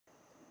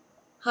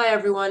Hi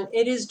everyone,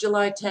 it is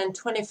July 10,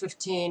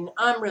 2015.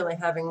 I'm really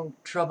having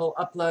trouble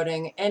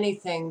uploading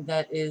anything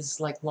that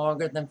is like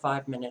longer than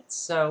 5 minutes.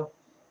 So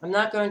I'm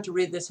not going to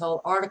read this whole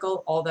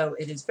article, although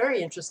it is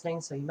very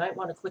interesting, so you might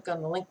want to click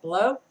on the link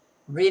below,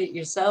 read it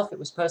yourself. It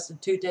was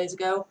posted 2 days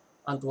ago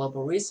on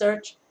Global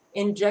Research.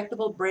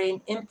 Injectable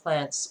brain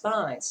implants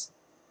spies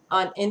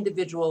on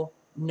individual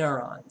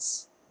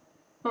neurons.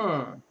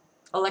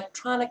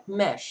 Electronic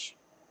mesh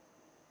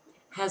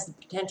has the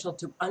potential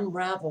to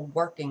unravel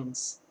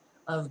workings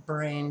of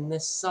brain,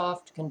 this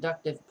soft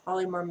conductive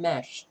polymer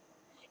mesh.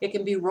 It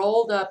can be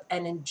rolled up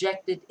and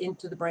injected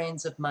into the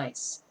brains of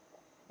mice.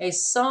 A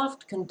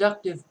soft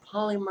conductive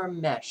polymer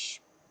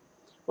mesh.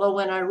 Well,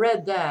 when I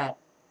read that,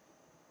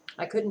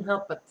 I couldn't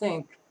help but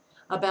think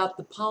about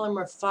the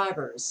polymer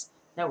fibers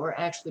that we're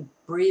actually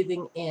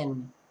breathing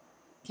in.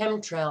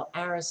 Chemtrail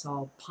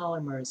aerosol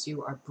polymers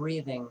you are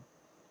breathing.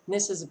 And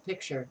this is a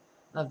picture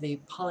of the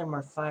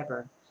polymer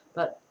fiber.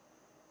 But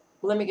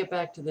let me get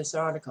back to this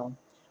article.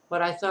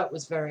 What I thought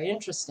was very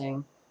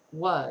interesting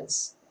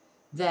was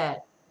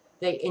that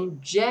they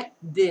inject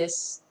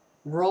this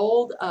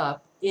rolled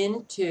up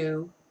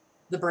into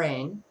the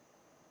brain.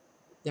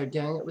 They're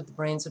doing it with the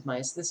brains of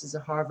mice. This is a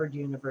Harvard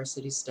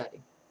University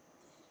study.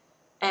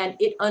 And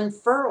it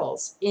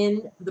unfurls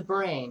in the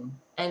brain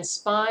and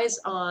spies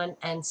on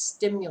and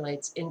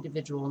stimulates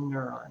individual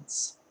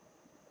neurons.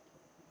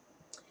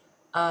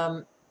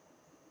 And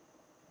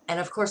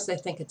of course, they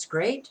think it's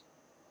great.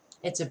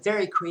 It's a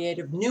very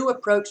creative new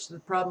approach to the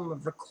problem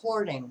of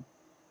recording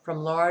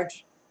from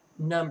large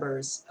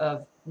numbers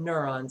of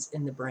neurons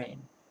in the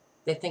brain.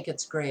 They think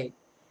it's great,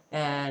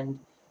 and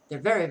they're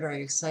very,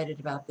 very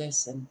excited about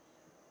this, and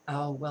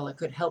oh, well, it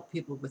could help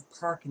people with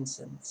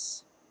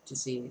Parkinson's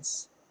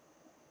disease.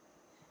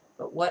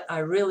 But what I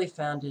really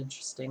found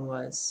interesting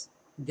was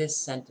this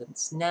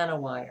sentence,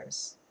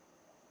 nanowires.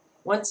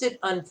 Once it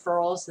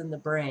unfurls in the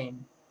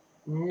brain,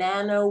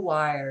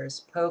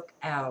 nanowires poke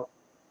out.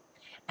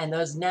 And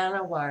those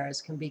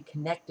nanowires can be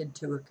connected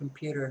to a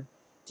computer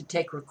to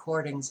take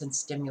recordings and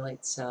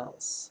stimulate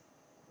cells.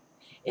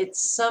 It's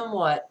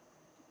somewhat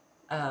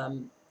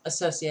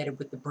associated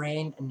with the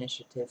BRAIN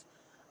Initiative.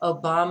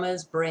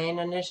 Obama's BRAIN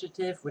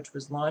Initiative, which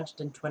was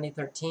launched in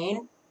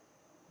 2013,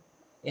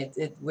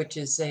 which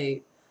is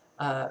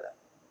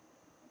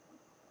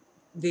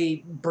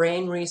the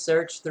brain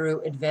research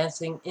through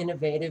advancing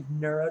innovative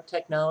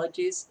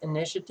neurotechnologies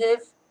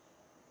initiative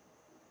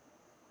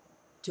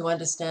to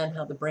understand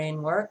how the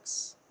brain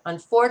works.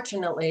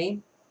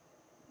 Unfortunately,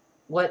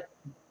 what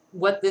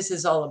this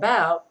is all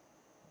about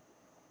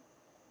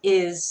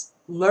is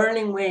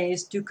learning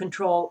ways to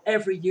control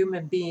every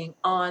human being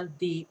on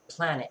the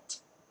planet.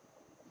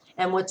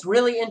 And what's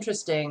really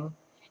interesting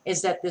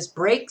is that this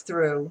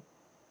breakthrough,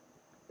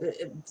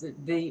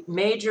 the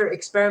major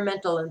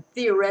experimental and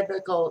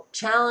theoretical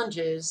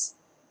challenges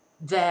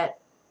that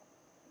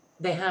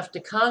they have to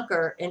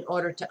conquer in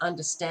order to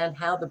understand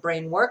how the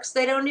brain works,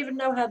 they don't even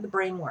know how the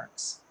brain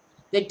works.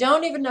 They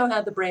don't even know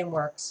how the brain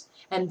works,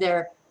 and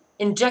they're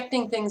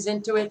injecting things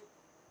into it,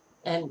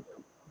 and,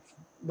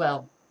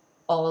 well,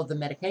 all of the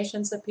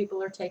medications that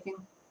people are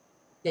taking,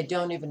 they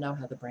don't even know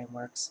how the brain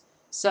works.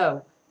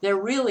 So they're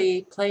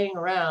really playing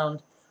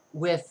around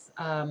with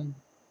an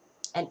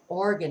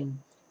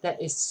organ that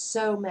is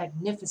so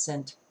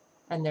magnificent,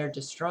 and they're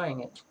destroying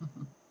it.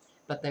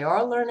 But they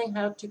are learning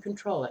how to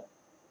control it.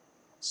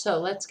 So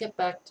let's get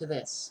back to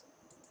this.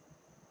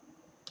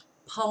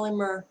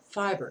 Polymer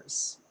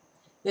fibers.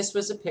 This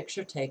was a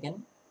picture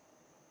taken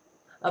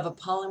of a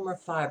polymer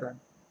fiber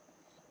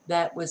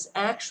that was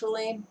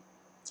actually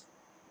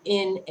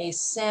in a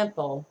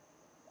sample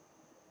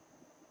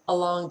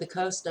along the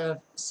coast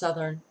of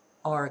southern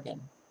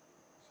Oregon.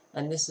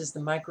 And this is the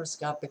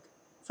microscopic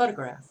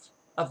photograph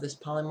of this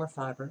polymer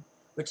fiber,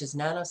 which is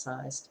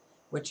nano-sized,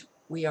 which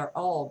we are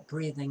all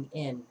breathing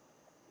in.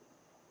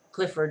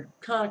 Clifford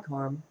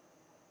Conicorm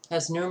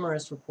has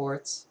numerous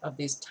reports of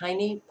these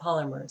tiny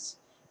polymers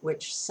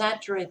which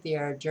saturate the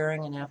air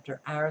during and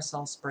after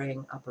aerosol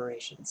spraying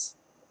operations.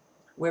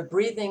 We're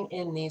breathing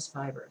in these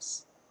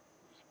fibers.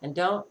 And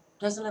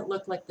doesn't it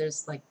look like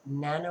there's like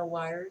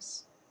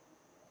nanowires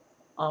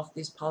off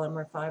these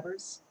polymer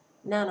fibers?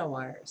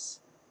 Nanowires.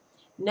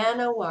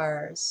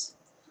 Nanowires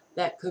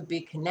that could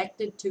be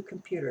connected to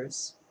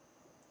computers,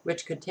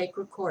 which could take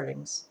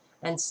recordings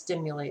and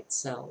stimulate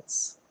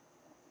cells.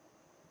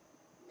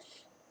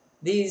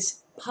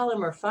 These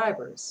polymer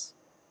fibers,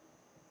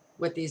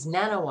 with these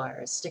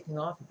nanowires sticking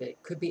off of it,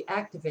 could be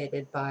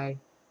activated by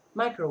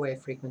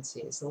microwave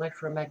frequencies,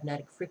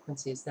 electromagnetic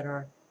frequencies that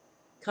are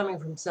coming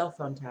from cell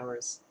phone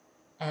towers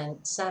and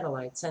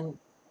satellites and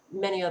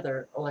many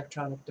other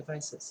electronic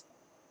devices.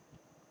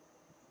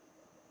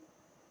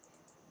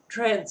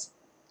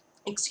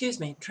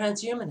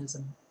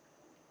 Transhumanism,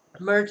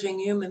 merging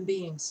human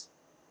beings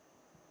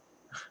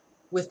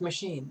with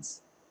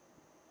machines.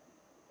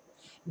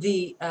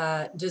 The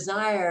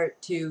desire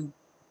to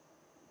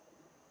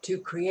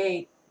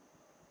create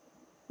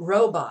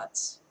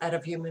robots out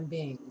of human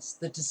beings,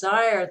 the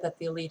desire that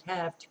the elite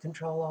have to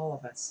control all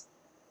of us,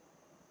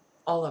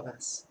 all of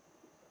us.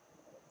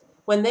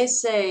 When they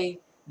say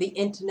the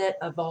internet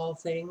of all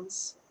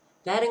things,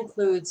 that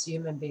includes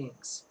human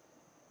beings.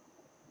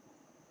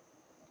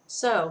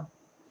 So,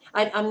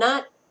 I'm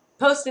not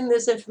posting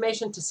this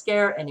information to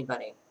scare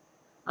anybody.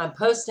 I'm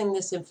posting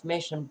this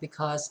information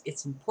because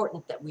it's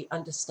important that we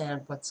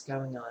understand what's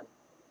going on.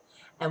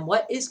 And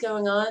what is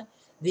going on?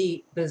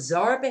 The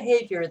bizarre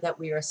behavior that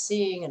we are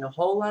seeing in a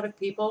whole lot of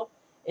people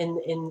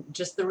in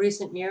just the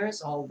recent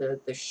years, all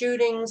the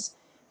shootings,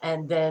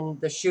 and then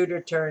the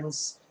shooter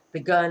turns the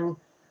gun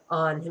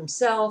on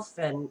himself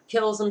and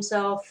kills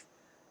himself.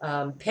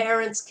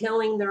 Parents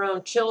killing their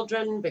own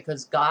children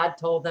because God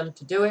told them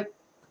to do it.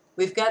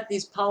 We've got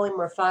these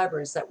polymer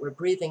fibers that we're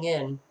breathing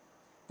in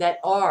that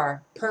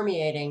are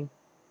permeating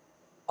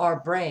our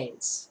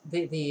brains,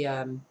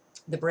 the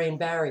brain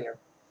barrier.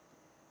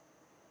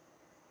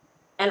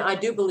 And I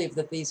do believe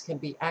that these can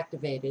be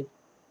activated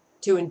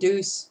to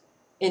induce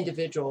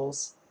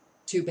individuals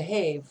to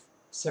behave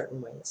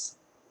certain ways.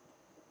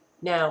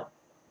 Now,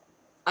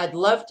 I'd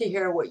love to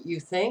hear what you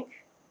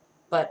think,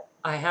 but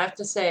I have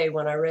to say,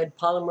 when I read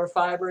polymer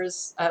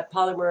fibers,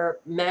 polymer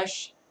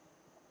mesh,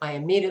 I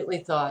immediately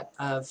thought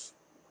of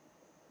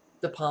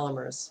the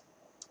polymers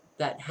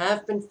that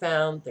have been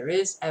found. There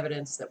is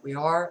evidence that we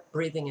are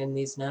breathing in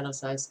these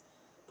nano-sized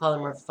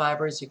polymer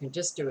fibers. You can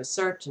just do a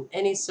search in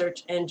any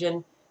search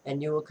engine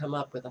and you will come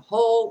up with a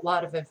whole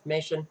lot of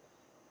information.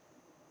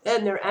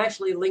 And they're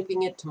actually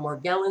linking it to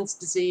Morgellons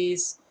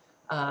disease.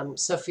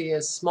 Sophia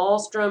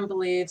Smallstrom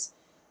believes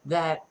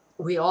that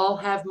we all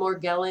have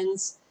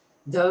Morgellons.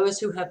 Those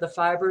who have the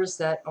fibers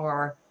that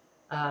are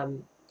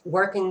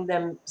working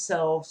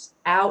themselves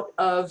out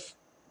of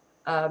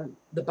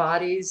the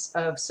bodies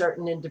of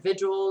certain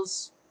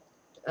individuals,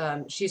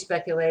 she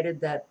speculated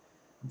that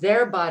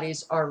their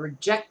bodies are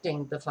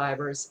rejecting the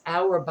fibers,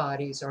 our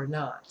bodies are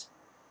not.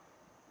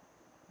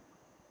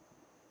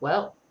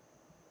 Well,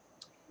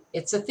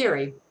 it's a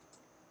theory.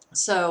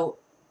 So,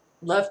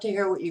 love to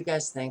hear what you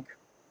guys think.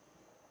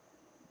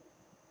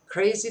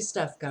 Crazy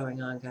stuff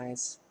going on,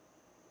 guys.